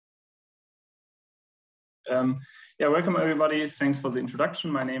Welcome everybody. Thanks for the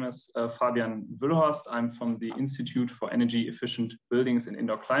introduction. My name is Fabian Wüllhorst. I'm from the Institute for Energy Efficient Buildings and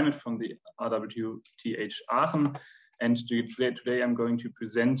Indoor Climate from the RWTH Aachen. And today I'm going to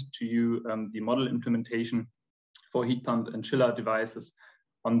present to you the model implementation for heat pump and chiller devices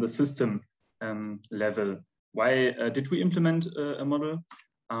on the system level. Why did we implement a model?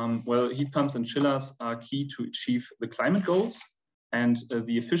 Well, heat pumps and chillers are key to achieve the climate goals. And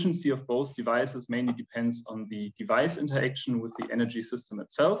the efficiency of both devices mainly depends on the device interaction with the energy system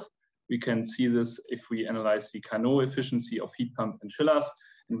itself. We can see this if we analyze the Carnot efficiency of heat pump and chillers,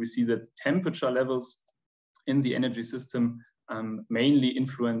 and we see that temperature levels in the energy system mainly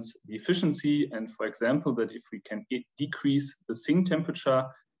influence the efficiency. And for example, that if we can decrease the sink temperature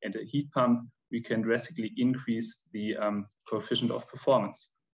in a heat pump, we can drastically increase the coefficient of performance.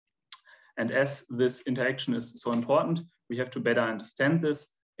 And as this interaction is so important, we have to better understand this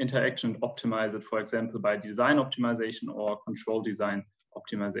interaction and optimize it, for example, by design optimization or control design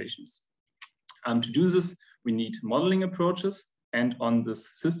optimizations. To do this, we need modeling approaches. And on this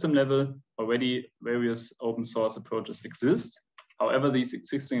system level, already various open source approaches exist. However, these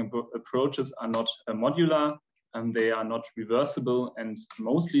existing approaches are not modular, and they are not reversible, and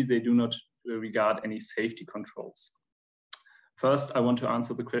mostly they do not regard any safety controls. First, I want to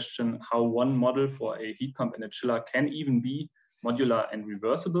answer the question how one model for a heat pump and a chiller can even be modular and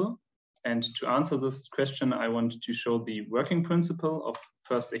reversible. And to answer this question, I want to show the working principle of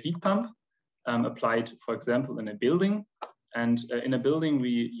first a heat pump applied, for example, in a building. And in a building,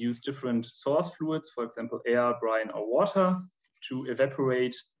 we use different source fluids, for example, air, brine, or water, to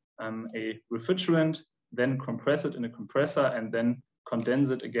evaporate a refrigerant, then compress it in a compressor, and then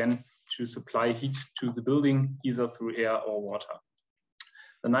condense it again to supply heat to the building, either through air or water.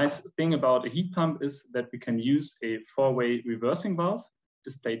 The nice thing about a heat pump is that we can use a four-way reversing valve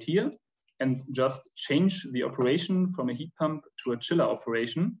displayed here and just change the operation from a heat pump to a chiller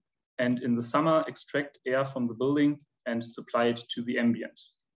operation, and in the summer extract air from the building and supply it to the ambient.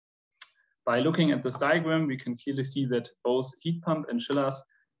 By looking at this diagram, we can clearly see that both heat pump and chillers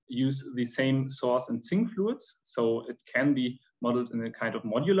use the same source and sink fluids, so it can be modeled in a kind of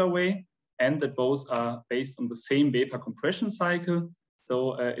modular way, and that both are based on the same vapor compression cycle,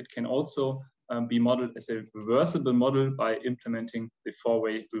 so it can also be modeled as a reversible model by implementing the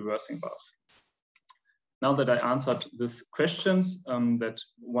four-way reversing valve. Now that I answered these questions, that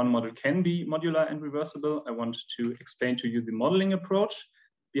one model can be modular and reversible, I want to explain to you the modeling approach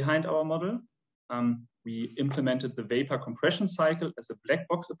behind our model. We implemented the vapor compression cycle as a black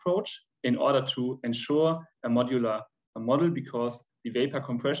box approach in order to ensure a modular model, because the vapor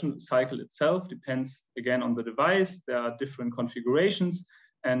compression cycle itself depends again on the device. There are different configurations,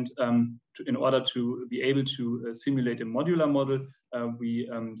 and in order to be able to simulate a modular model, we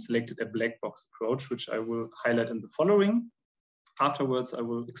selected a black box approach, which I will highlight in the following. Afterwards, I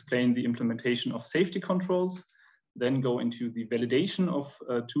will explain the implementation of safety controls, then go into the validation of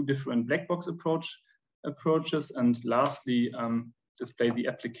two different black box approaches, and lastly, display the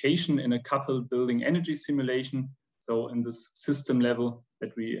application in a coupled building energy simulation, so in this system level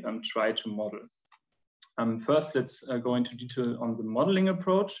that we try to model. First, let's go into detail on the modeling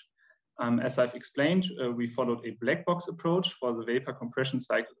approach. As I've explained, we followed a black box approach for the vapor compression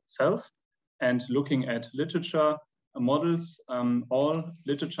cycle itself, and looking at literature models, all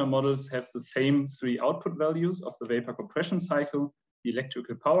literature models have the same three output values of the vapor compression cycle: the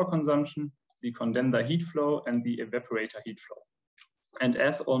electrical power consumption, the condenser heat flow, and the evaporator heat flow. And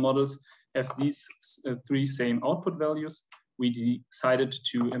as all models have these three same output values, we decided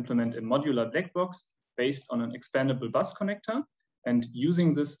to implement a modular black box based on an expandable bus connector. And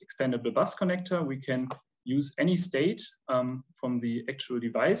using this expandable bus connector, we can use any state from the actual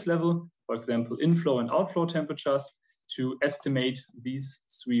device level, for example, inflow and outflow temperatures, to estimate these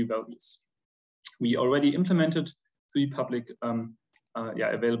three values. We already implemented three public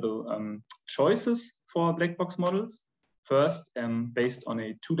available choices for black box models. First, based on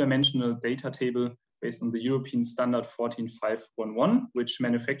a two-dimensional data table based on the European standard 14511, which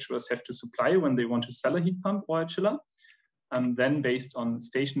manufacturers have to supply when they want to sell a heat pump or a chiller. Then based on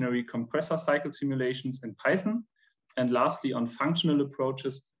stationary compressor cycle simulations in Python. And lastly, on functional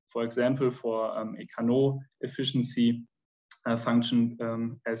approaches, for example, for a Carnot efficiency function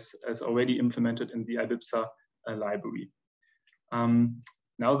as already implemented in the IBIPSA library.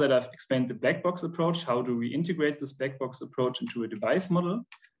 Now that I've explained the black box approach, how do we integrate this black box approach into a device model?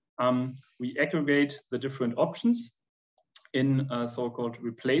 We aggregate the different options in so-called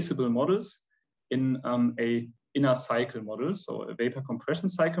replaceable models in a inner cycle model, so a vapor compression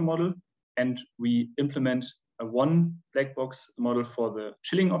cycle model, and we implement one black box model for the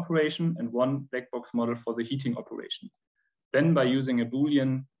chilling operation and one black box model for the heating operation. Then by using a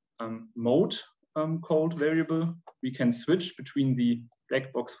Boolean mode called variable, we can switch between the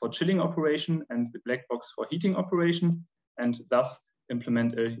black box for chilling operation and the black box for heating operation, and thus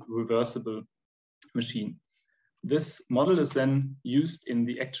implement a reversible machine. This model is then used in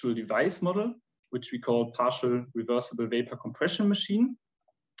the actual device model, which we call partial reversible vapor compression machine.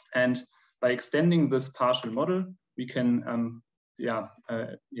 And by extending this partial model, we can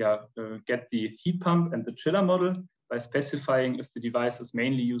get the heat pump and the chiller model by specifying if the device is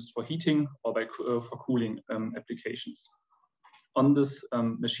mainly used for heating or for cooling applications. On this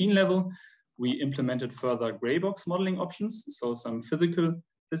machine level, we implemented further gray box modeling options, so some physical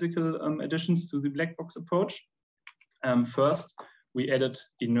additions to the black box approach. First, we added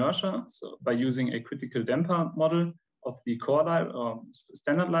inertia, so by using a critical damper model of the core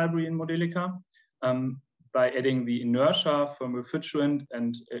standard library in Modelica, by adding the inertia from refrigerant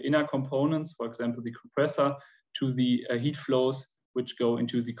and inner components, for example, the compressor, to the heat flows which go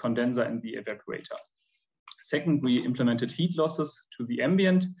into the condenser and the evaporator. Second, we implemented heat losses to the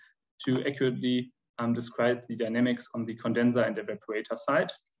ambient to accurately describe the dynamics on the condenser and evaporator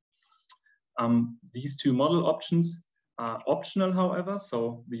side. These two model options are optional, however,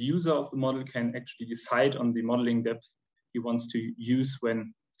 so the user of the model can actually decide on the modeling depth he wants to use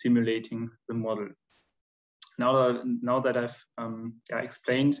when simulating the model. Now that I've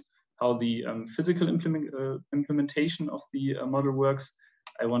explained how the physical implementation of the model works,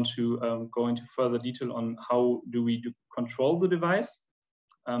 I want to go into further detail on how do we control the device.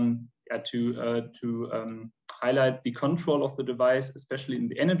 To highlight the control of the device, especially in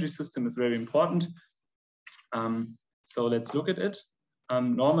the energy system, is very important. So let's look at it.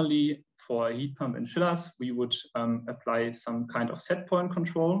 Normally, for a heat pump and chillers, we would apply some kind of set point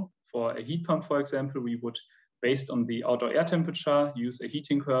control. For a heat pump, for example, we would, based on the outdoor air temperature, use a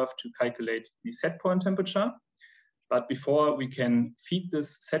heating curve to calculate the set point temperature. But before we can feed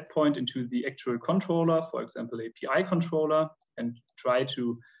this set point into the actual controller, for example, a PI controller, and try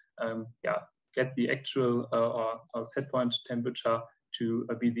to get the actual or set point temperature to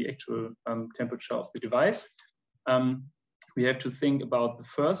be the actual temperature of the device, we have to think about the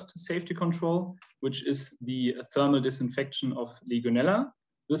first safety control, which is the thermal disinfection of Legionella.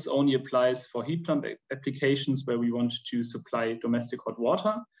 This only applies for heat pump applications where we want to supply domestic hot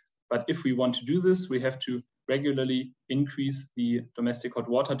water. But if we want to do this, we have to regularly increase the domestic hot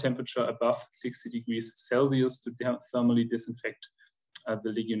water temperature above 60 degrees Celsius to thermally disinfect the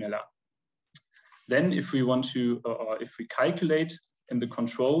Legionella. Then if we want to, or if we calculate in the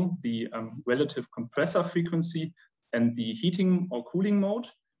control the relative compressor frequency and the heating or cooling mode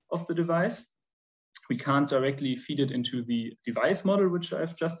of the device, we can't directly feed it into the device model, which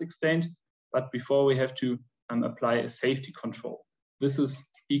I've just explained, but before we have to apply a safety control. This is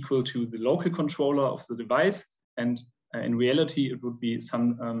equal to the local controller of the device, and in reality, it would be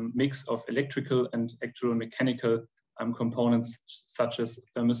some mix of electrical and actual mechanical components, such as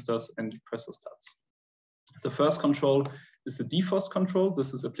thermistors and pressostats. The first control is the defrost control.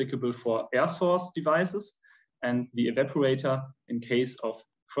 This is applicable for air source devices, and the evaporator, in case of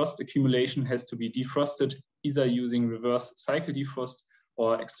frost accumulation, has to be defrosted either using reverse cycle defrost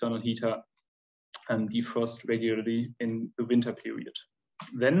or external heater defrost regularly in the winter period.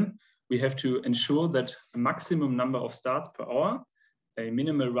 Then we have to ensure that a maximum number of starts per hour, a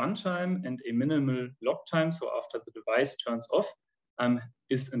minimal runtime, and a minimal lock time, so after the device turns off,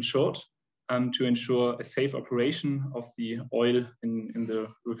 is ensured to ensure a safe operation of the oil in the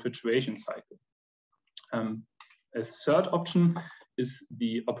refrigeration cycle. A third option is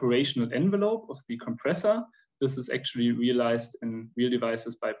the operational envelope of the compressor. This is actually realized in real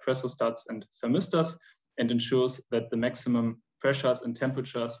devices by pressostats and thermistors and ensures that the maximum pressures and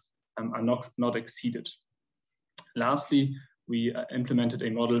temperatures are not exceeded. Lastly, we implemented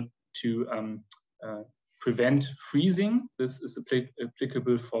a model to prevent freezing. This is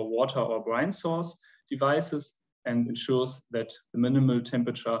applicable for water or brine source devices and ensures that the minimal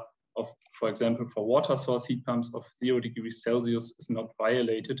temperature of, for example, for water source heat pumps of 0 degrees Celsius is not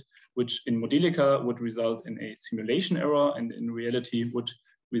violated, which in Modelica would result in a simulation error and in reality would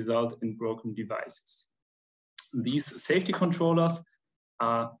result in broken devices. These safety controllers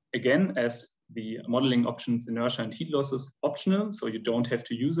are, again, as the modeling options, inertia and heat losses, optional, so you don't have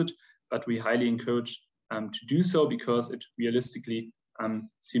to use it, but we highly encourage to do so because it realistically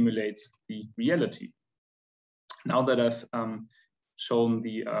simulates the reality. Now that I've shown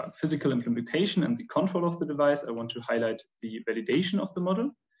the physical implementation and the control of the device, I want to highlight the validation of the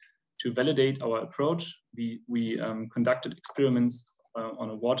model. To validate our approach, we conducted experiments on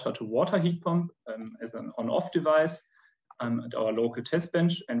a water-to-water heat pump as an on-off device at our local test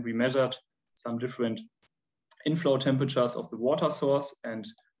bench, and we measured some different inflow temperatures of the water source and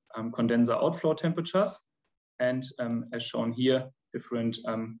condenser outflow temperatures, and as shown here, different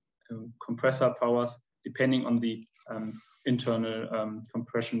compressor powers depending on the internal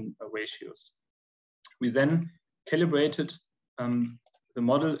compression ratios. We then calibrated the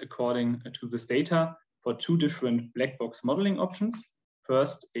model according to this data for two different black box modeling options.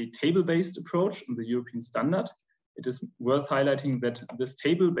 First, a table-based approach in the European standard. It is worth highlighting that this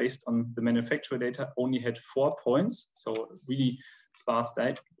table, based on the manufacturer data, only had 4 points, so really sparse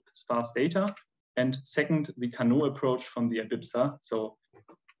data. And second, the Carnot approach from the ABIPSA, so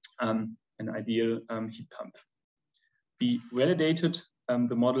an ideal heat pump. We validated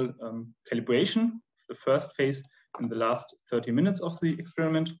the model calibration, the first phase in the last 30 minutes of the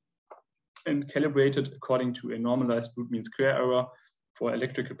experiment, and calibrated according to a normalized root mean square error for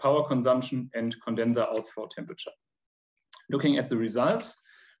electrical power consumption and condenser outflow temperature. Looking at the results,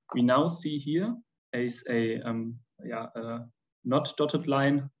 we now see here as a not dotted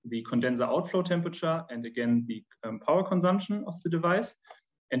line the condenser outflow temperature and again the power consumption of the device,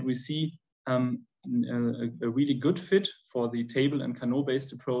 and we see a really good fit for the table and Carnot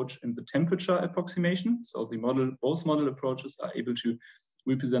based approach in the temperature approximation. So the both model approaches are able to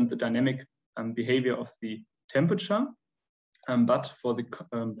represent the dynamic behavior of the temperature. But for the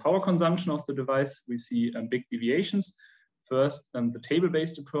power consumption of the device, we see big deviations. First, the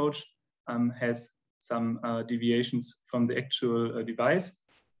table-based approach has some deviations from the actual device,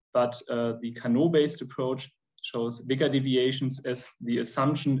 but the Carnot-based approach shows bigger deviations as the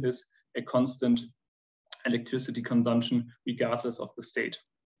assumption is a constant electricity consumption regardless of the state.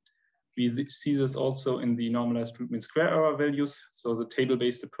 We see this also in the normalized root mean square error values. So the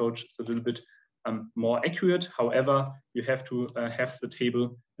table-based approach is a little bit more accurate. However, you have to have the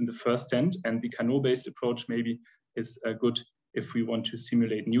table in the first stand, and the Carnot-based approach maybe is good if we want to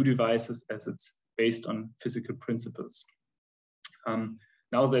simulate new devices as it's based on physical principles.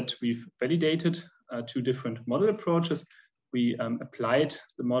 Now that we've validated two different model approaches, we applied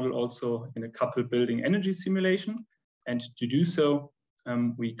the model also in a coupled building energy simulation. And to do so,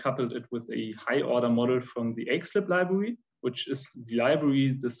 we coupled it with a high order model from the XLib library, which is the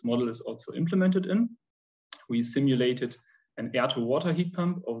library this model is also implemented in. We simulated an air to water heat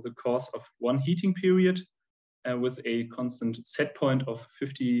pump over the course of one heating period with a constant set point of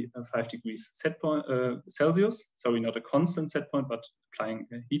 55 degrees Celsius. Sorry, not a constant set point, but applying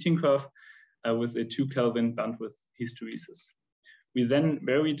a heating curve with a 2 Kelvin bandwidth hysteresis. We then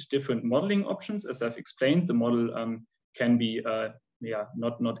varied different modeling options. As I've explained, the model can be,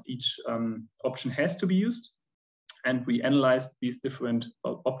 not each option has to be used. And we analyzed these different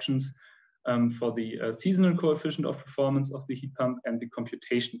options for the seasonal coefficient of performance of the heat pump and the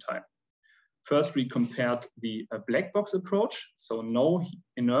computation time. First, we compared the black box approach, so no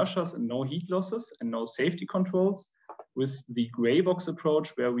inertias and no heat losses and no safety controls, with the gray box approach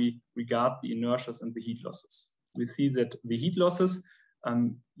where we regard the inertias and the heat losses. We see that the heat losses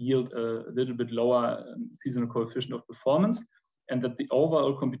yield a little bit lower seasonal coefficient of performance, and that the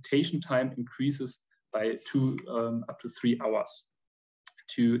overall computation time increases by up to 3 hours.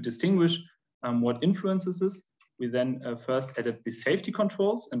 To distinguish what influences this, we then first added the safety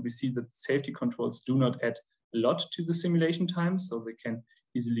controls, and we see that the safety controls do not add a lot to the simulation time, so they can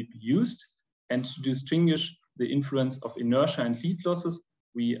easily be used. And to distinguish the influence of inertia and heat losses,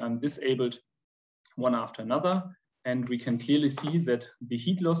 we disabled one after another, and we can clearly see that the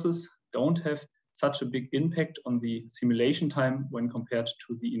heat losses don't have such a big impact on the simulation time when compared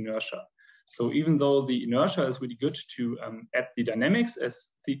to the inertia. So even though the inertia is really good to add the dynamics as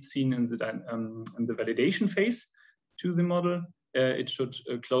seen in the validation phase to the model, it should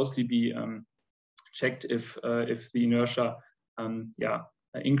closely be checked if the inertia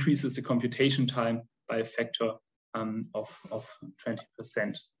increases the computation time by a factor of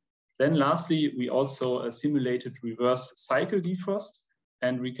 20%. Then lastly, we also simulated reverse cycle defrost,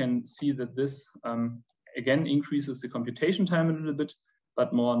 and we can see that this again increases the computation time a little bit,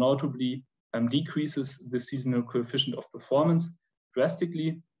 but more notably decreases the seasonal coefficient of performance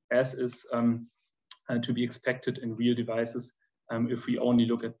drastically, as is to be expected in real devices if we only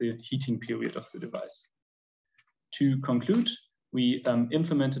look at the heating period of the device. To conclude, we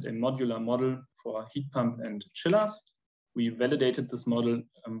implemented a modular model for heat pump and chillers. We validated this model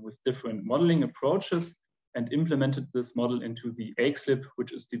with different modeling approaches and implemented this model into the XLib,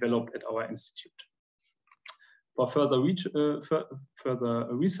 which is developed at our institute. For further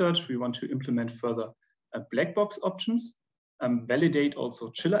research, we want to implement further black box options, validate also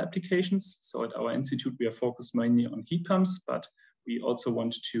chiller applications. So at our institute, we are focused mainly on heat pumps, but We also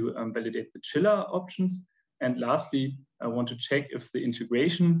want to validate the chiller options. And lastly, I want to check if the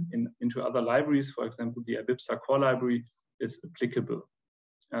integration into other libraries, for example, the Ibipsa core library, is applicable.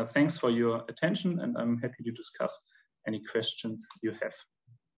 Thanks for your attention, and I'm happy to discuss any questions you have.